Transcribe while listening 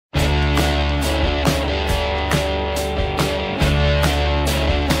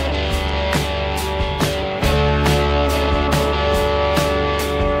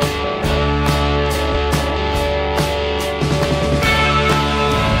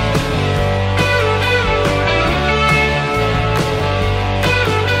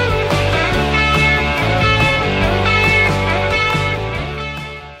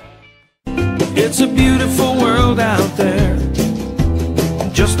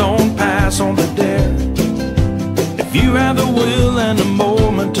don't pass on the dare. If you have the will and a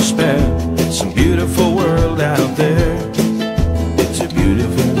moment to spare, it's a beautiful world out there. It's a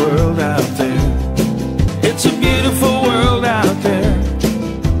beautiful world out there. It's a beautiful world out there.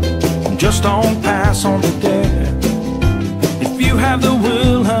 Just don't pass on the dare. If you have the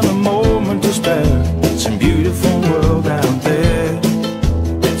will and a moment to spare, it's a beautiful world out there.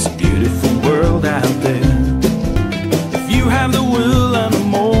 It's a beautiful world out there. If you have the will and a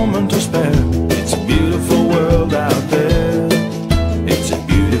moment to spare, it's a beautiful world out there. It's a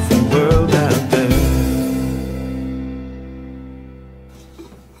beautiful world out there.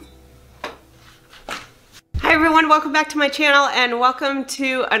 Hi everyone, welcome back to my channel and welcome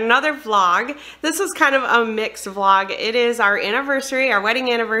to another vlog. This is kind of a mixed vlog. It is our anniversary, our wedding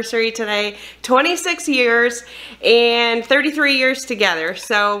anniversary today, 26 years and 33 years together.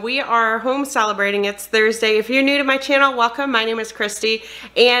 So we are home celebrating. It's Thursday. If you're new to my channel, welcome. My name is Christy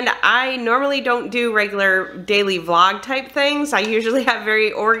and I normally don't do regular daily vlog type things. I usually have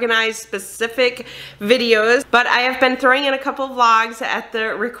very organized, specific videos, but I have been throwing in a couple vlogs at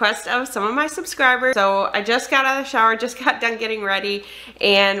the request of some of my subscribers. So I just got out of the shower, just got done getting ready,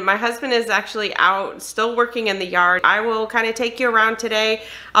 and my husband is actually out still working in the yard. I will kind of take you around today.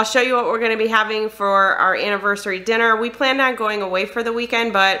 I'll show you what we're going to be having for our anniversary dinner. We planned on going away for the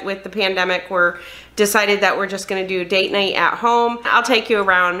weekend, but with the pandemic we're decided that we're just going to do date night at home. I'll take you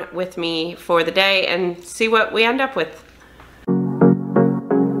around with me for the day and see what we end up with.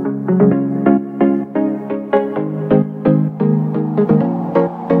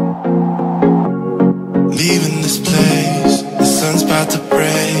 Leaving this place, the sun's about to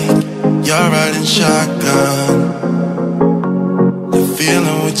break. You're riding shotgun, the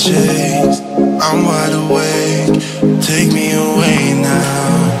feeling we chase. I'm wide awake, take me away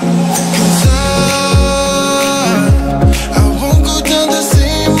now. 'Cause I won't go down the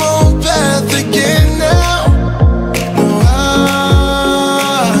same old path again now. No,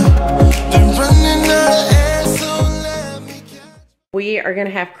 I've been running out of air, so let me catch. We are gonna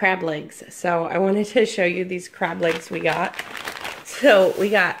have crab legs, so I wanted to show you these crab legs we got. So we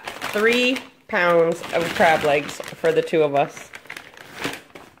got 3 pounds of crab legs for the two of us.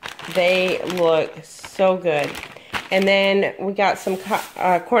 They look so good. And then we got some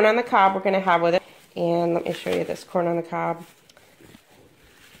corn on the cob we're gonna have with it. And let me show you this corn on the cob.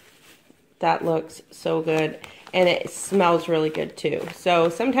 That looks so good. And it smells really good too. So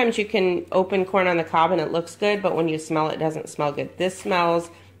sometimes you can open corn on the cob and it looks good, but when you smell it, it doesn't smell good. This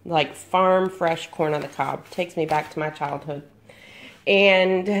smells like farm fresh corn on the cob. Takes me back to my childhood.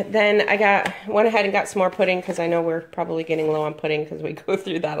 And then I went ahead and got some more pudding because I know we're probably getting low on pudding because we go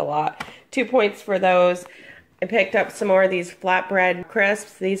through that a lot. 2 points for those. I picked up some more of these flatbread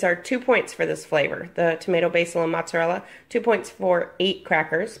crisps. These are 2 points for this flavor. The tomato, basil, and mozzarella. 2 points for 8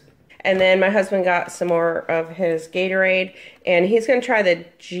 crackers. And then my husband got some more of his Gatorade, and he's going to try the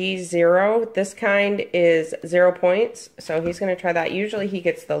G0. This kind is 0 points, so he's going to try that. Usually he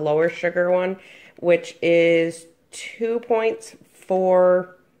gets the lower sugar one, which is 2 points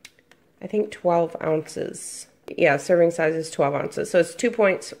for, I think, 12 ounces. Yeah, serving size is 12 ounces. So it's 2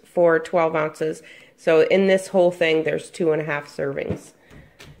 points for 12 ounces. So in this whole thing, there's 2.5 servings.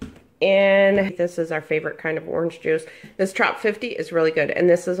 And this is our favorite kind of orange juice. This Trop 50 is really good. And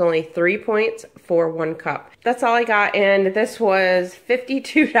this is only 3 points for 1 cup. That's all I got. And this was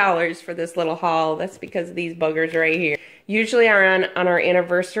 $52 for this little haul. That's because of these buggers right here. Usually on our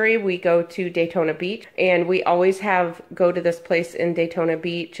anniversary, we go to Daytona Beach. And we always go to this place in Daytona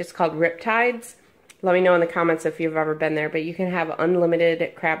Beach. It's called Riptides. Let me know in the comments if you've ever been there. But you can have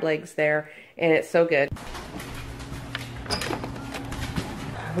unlimited crab legs there. And it's so good.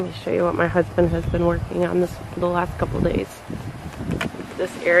 Let me show you what my husband has been working on the last couple of days.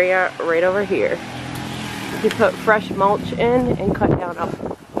 This area right over here. He put fresh mulch in and cut down a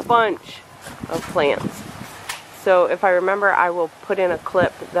bunch of plants. So if I remember, I will put in a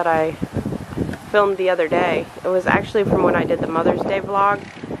clip that I filmed the other day. It was actually from when I did the Mother's Day vlog,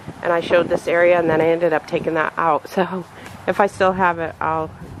 and I showed this area, and then I ended up taking that out. So if I still have it,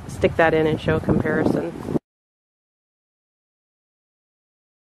 I'll stick that in and show a comparison.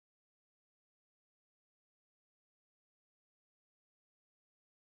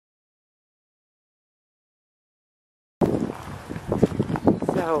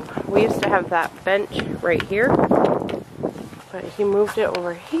 So we used to have that bench right here, but he moved it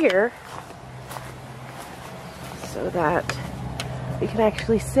over here so that we can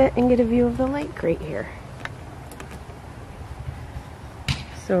actually sit and get a view of the lake right here.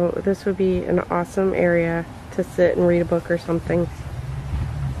 So this would be an awesome area to sit and read a book or something.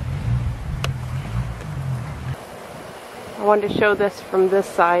 I wanted to show this from this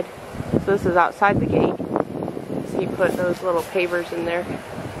side. So this is outside the gate. So he put those little pavers in there.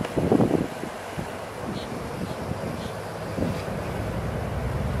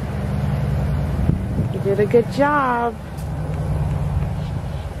 You did a good job.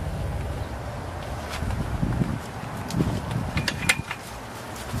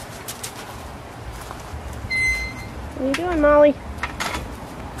 What are you doing, Molly?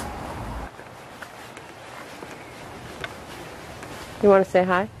 You want to say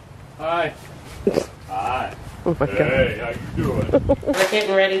hi? Hi. Hi. Oh my God. Hey, how you doing? We're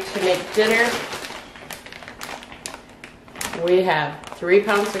getting ready to make dinner. We have 3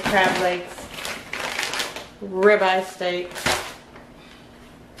 pounds of crab legs, ribeye steak,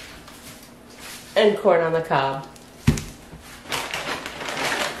 and corn on the cob.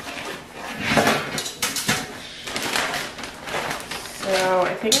 So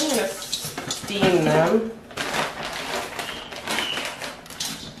I think I'm going to steam them.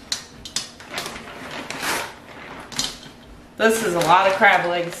 This is a lot of crab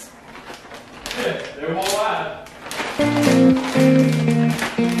legs. Yeah, they're all alive.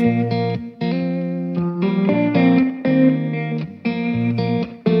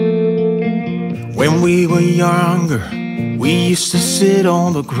 When we were younger, we used to sit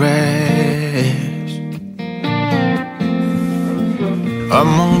on the grass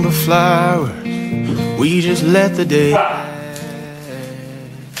among the flowers. We just let the day pass.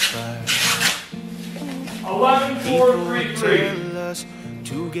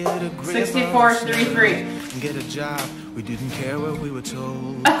 64-33. Get a job. We didn't care what we were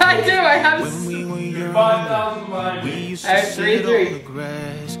told. I do. I have. When we were younger, 5,000 we used I to have sit 3-3. on the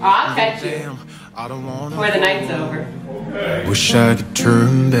grass. I'll catch you Damn, I don't wanna before the night's over. Okay. Wish I could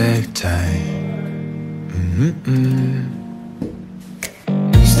turn back time.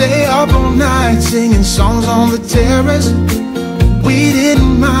 Stay up all night singing songs on the terrace. We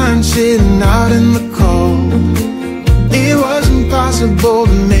didn't mind sitting out in the cold. It wasn't possible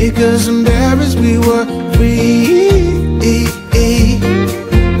to make us embarrassed. We were free.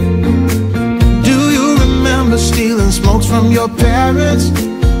 Do you remember stealing smokes from your parents?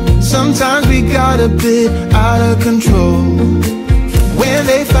 Sometimes we got a bit out of control. When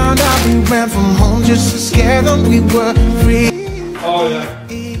they found out we ran from home just to scare them, we were free. Oh yeah.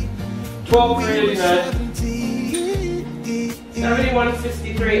 12:39.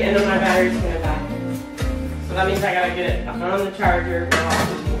 71-63, and then my battery's gonna die. So that means I gotta get it on the charger.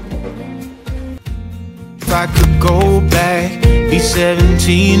 If I could go back, be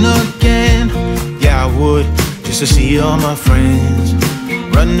 17 again, yeah I would, just to see all my friends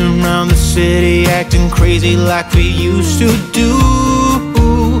running around the city, acting crazy like we used to do.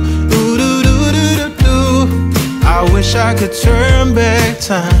 I wish I could turn back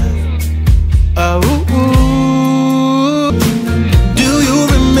time. Do you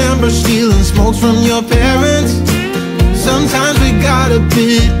remember stealing smokes from your parents? Sometimes we got a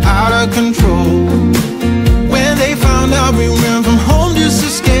bit out of control. When they found out we ran from home just to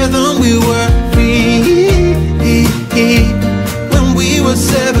scare them, we were free. When we were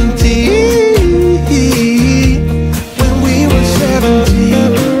 17. When we were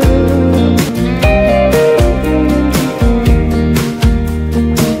 17.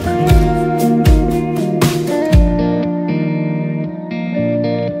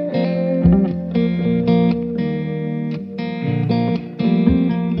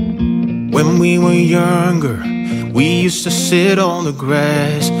 When we were younger, we used to sit on the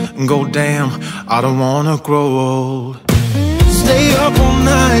grass and go, damn, I don't wanna grow old. Stay up all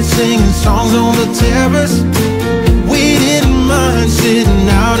night singing songs on the terrace. We didn't mind sitting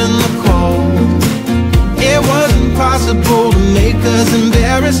out in the cold. It wasn't possible to make us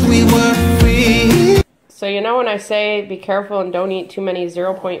embarrassed. We were free. So you know when I say be careful and don't eat too many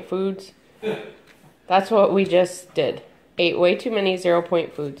 0-point foods? That's what we just did. Ate way too many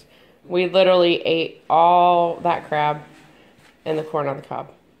 0-point foods. We literally ate all that crab and the corn on the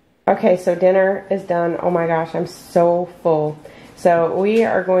cob. Okay, so dinner is done. Oh my gosh, I'm so full. So we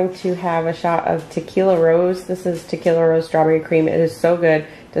are going to have a shot of Tequila Rose. This is Tequila Rose Strawberry Cream. It is so good.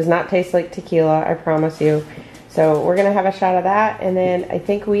 Does not taste like tequila, I promise you. So we're going to have a shot of that, and then I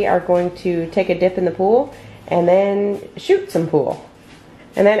think we are going to take a dip in the pool and then shoot some pool.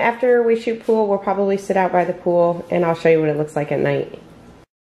 And then after we shoot pool, we'll probably sit out by the pool, and I'll show you what it looks like at night.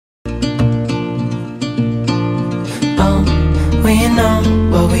 We know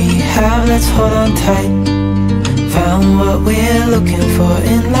what we have, let's hold on tight. Found what we're looking for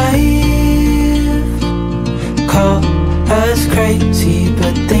in life. Call us crazy,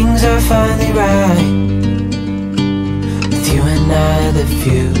 but things are finally right. With you and I, the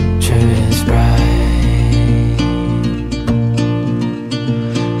future is bright.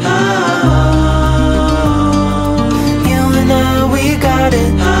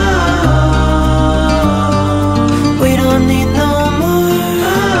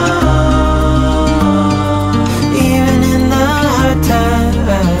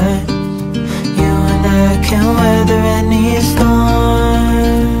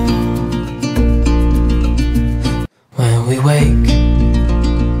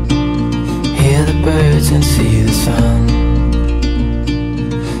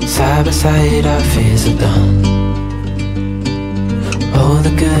 side by side our fears are done. Oh, the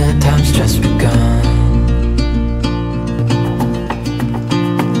good times just begun.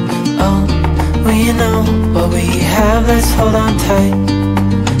 Oh, we know what we have, let's hold on tight.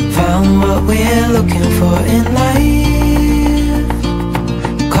 Found what we're looking for in life.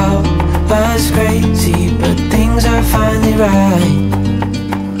 Call us crazy, but things are finally right.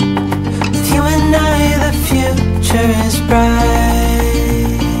 With you and I, the future is bright.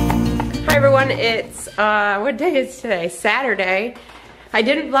 Hi everyone, it's what day is today? Saturday. I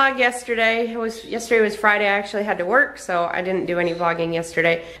didn't vlog yesterday. Yesterday was Friday. I actually had to work, so I didn't do any vlogging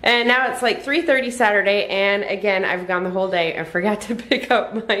yesterday. And now it's like 3:30 Saturday, and again, I've gone the whole day. I forgot to pick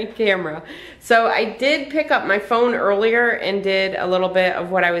up my camera. So I did pick up my phone earlier and did a little bit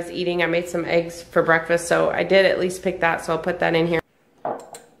of what I was eating. I made some eggs for breakfast, so I did at least pick that, so I'll put that in here.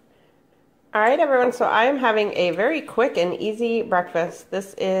 Alright everyone, so I am having a very quick and easy breakfast.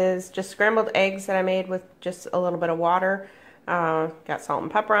 This is just scrambled eggs that I made with just a little bit of water. Got salt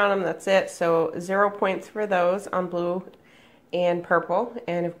and pepper on them, that's it. So 0 points for those on blue and purple.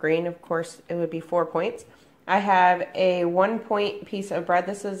 And if green, of course, it would be 4 points. I have a 1 point piece of bread.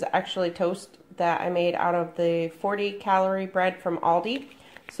 This is actually toast that I made out of the 40-calorie bread from Aldi.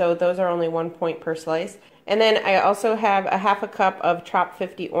 So those are only 1 point per slice. And then I also have a half a cup of Trop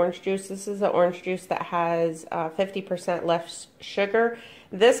 50 orange juice. This is the orange juice that has 50% less sugar.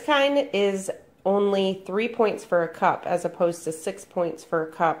 This kind is only 3 points for a cup as opposed to 6 points for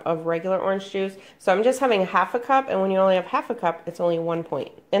a cup of regular orange juice. So I'm just having half a cup, and when you only have half a cup, it's only 1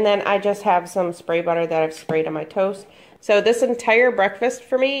 point. And then I just have some spray butter that I've sprayed on my toast. So this entire breakfast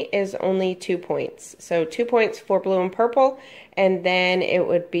for me is only 2 points. So 2 points for blue and purple, and then it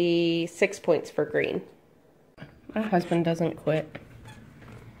would be 6 points for green. My husband doesn't quit.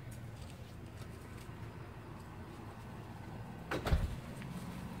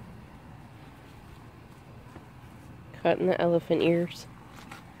 Cutting the elephant ears.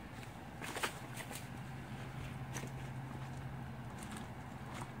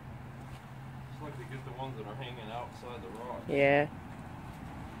 It's like they get the ones that are hanging outside the rock. Yeah.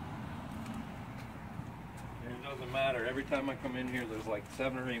 And it doesn't matter. Every time I come in here, there's like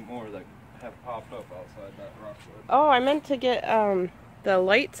 7 or 8 more that have popped up outside that rock ledge. Oh, I meant to get the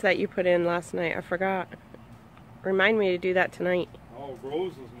lights that you put in last night. I forgot. Remind me to do that tonight. Oh,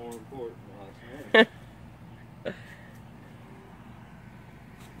 Rose is more important than last night. That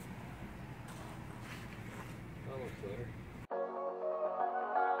looks better.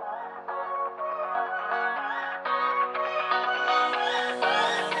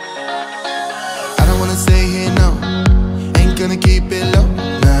 I don't wanna stay here, no. Ain't gonna keep it low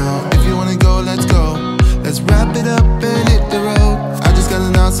now. If you wanna go, let's go. Let's wrap it up and hit the road. I just got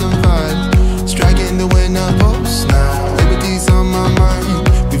an awesome vibe, striking the winner post now. Liberty's on my mind.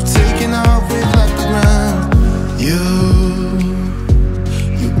 We've taken off, we've left the ground. You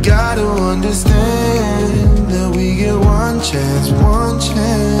gotta understand that we get one chance, one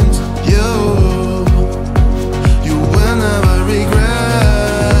chance. You will never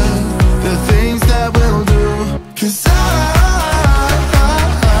regret the things that we'll do. 'Cause I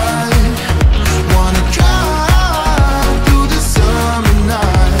wanna drive through the summer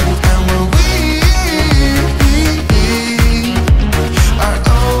night. And when we are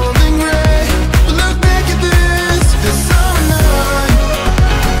old and gray, we'll look back at this summer night.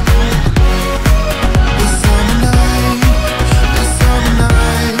 The summer night, the summer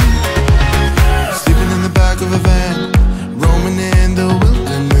night. Sleeping in the back of a van, roaming in the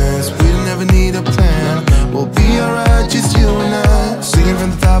wilderness. We never need a plan. We'll be alright, just you and I. Singing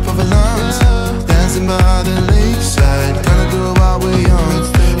from the top of our lungs, dancing by the lakeside. Gonna do it while we're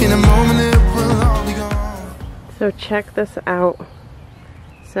young. In a moment it will all be gone. So check this out.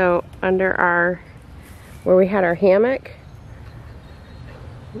 So under where we had our hammock,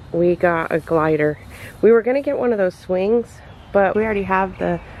 we got a glider. We were gonna get one of those swings, but we already have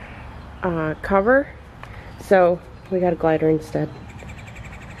the cover, so we got a glider instead.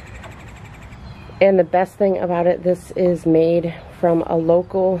 And the best thing about it, this is made from a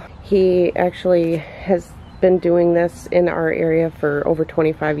local. He actually has been doing this in our area for over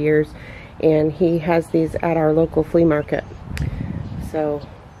 25 years, and he has these at our local flea market. So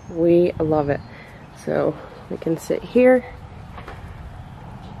we love it. So we can sit here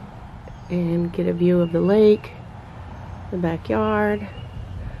and get a view of the lake, the backyard.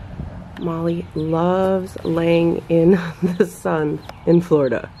 Molly loves laying in the sun in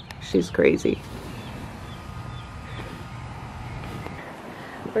Florida. She's crazy.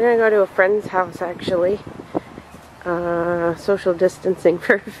 We're gonna go to a friend's house actually. Social distancing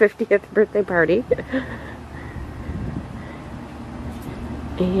for her 50th birthday party.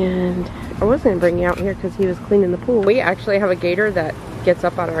 And I was going to bring you out here because he was cleaning the pool. We actually have a gator that gets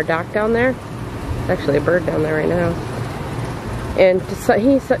up on our dock down there. There's actually a bird down there right now. And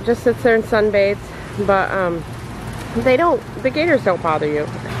he just sits there and sunbathes. But the gators don't bother you.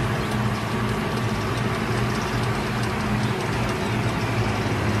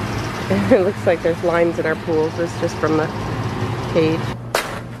 It looks like there's lines in our pools. It's just from the cage.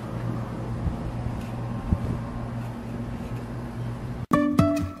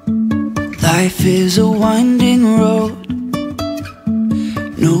 Life is a winding road,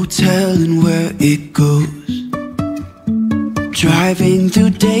 no telling where it goes. Driving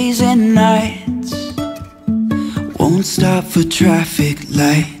through days and nights, won't stop for traffic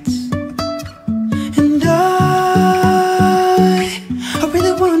lights. And I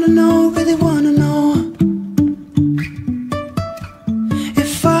really wanna know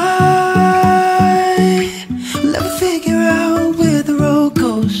if I'll ever figure out where the road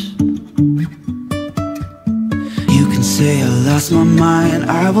goes. You can say I lost my mind,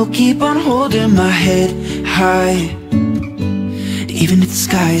 I will keep on holding my head high, even if the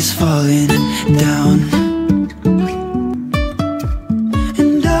sky is falling down.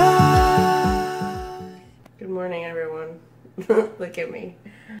 And Good morning, everyone. Look at me.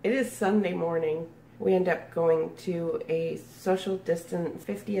 It is Sunday morning. We end up going to a social distance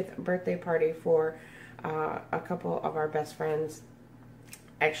 50th birthday party for a couple of our best friends.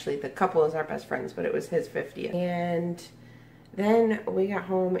 Actually, the couple is our best friends, but it was his 50th. And then we got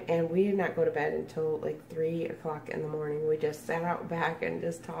home and we did not go to bed until like 3 o'clock in the morning. We just sat out back and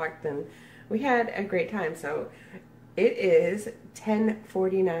just talked, and we had a great time. So it is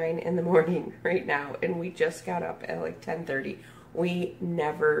 10:49 in the morning right now, and we just got up at like 10:30. We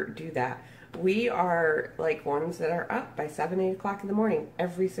never do that. We are like ones that are up by 7, 8 o'clock in the morning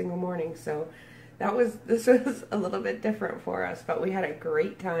every single morning. So this was a little bit different for us, but we had a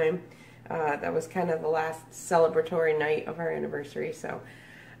great time. That was kind of the last celebratory night of our anniversary. So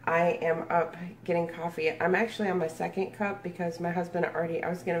I am up getting coffee. I'm actually on my second cup because my husband I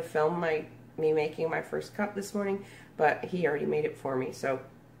was going to film me making my first cup this morning, but he already made it for me. So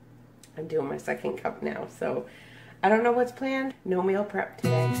I'm doing my second cup now. So I don't know what's planned. No meal prep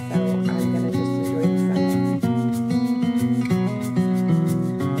today. So I'm going to just enjoy the Sunday.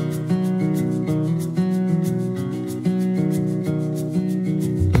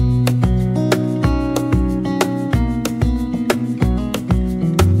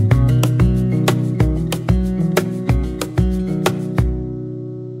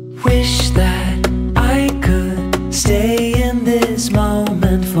 Wish that I could stay in this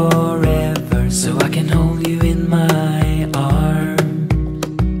moment forever, so I can hold you in my arms.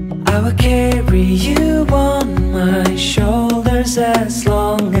 I will carry you on my shoulders as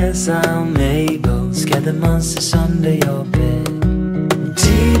long as I'm able. Scare the monsters under your bed.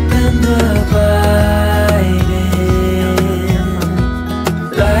 Deep and abiding,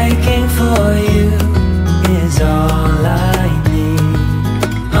 liking for you is all I need.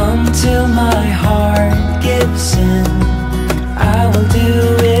 Until my heart gives in, I will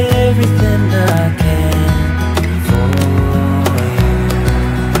do everything I can for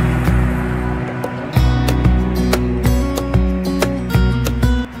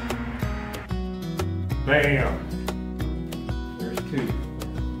Bam! There's two. you.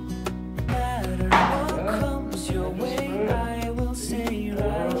 No matter what comes your way, I will stay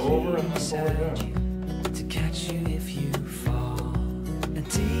right beside you to catch you if you fall. And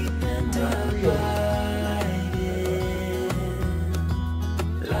deep and abiding,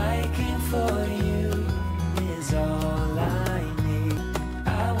 liking for you is all I need.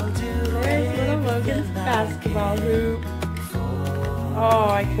 I will do There's little Logan's basketball hoop. Oh,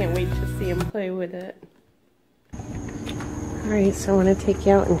 I can't wait to see him play with it. Alright, so I want to take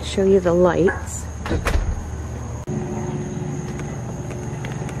you out and show you the lights.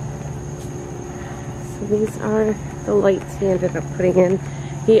 So these are the lights he ended up putting in.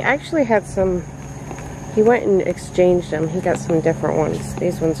 He actually had some, he went and exchanged them. He got some different ones.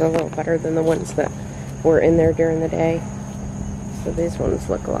 These ones are a little better than the ones that were in there during the day. So these ones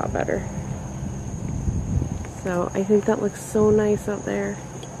look a lot better. So I think that looks so nice up there.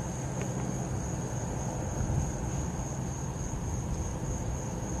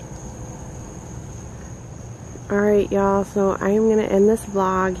 Alright y'all, so I am going to end this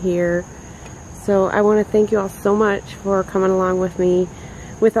vlog here. So I want to thank you all so much for coming along with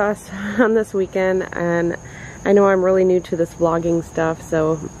us on this weekend. And I know I'm really new to this vlogging stuff,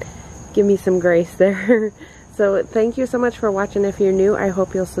 so give me some grace there. So thank you so much for watching. If you're new, I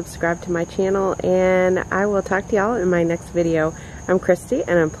hope you'll subscribe to my channel, and I will talk to y'all in my next video. I'm Christy,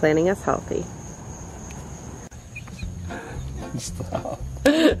 and I'm planning us healthy. Stop.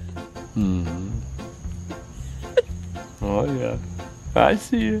 Oh yeah, I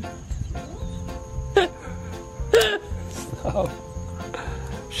see you. Stop.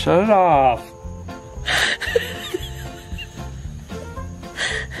 Shut it off.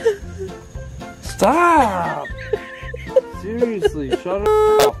 Stop. Seriously, shut it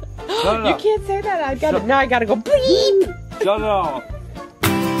off. Shut it You off. can't say that. Now I gotta go bleep. Shut it off.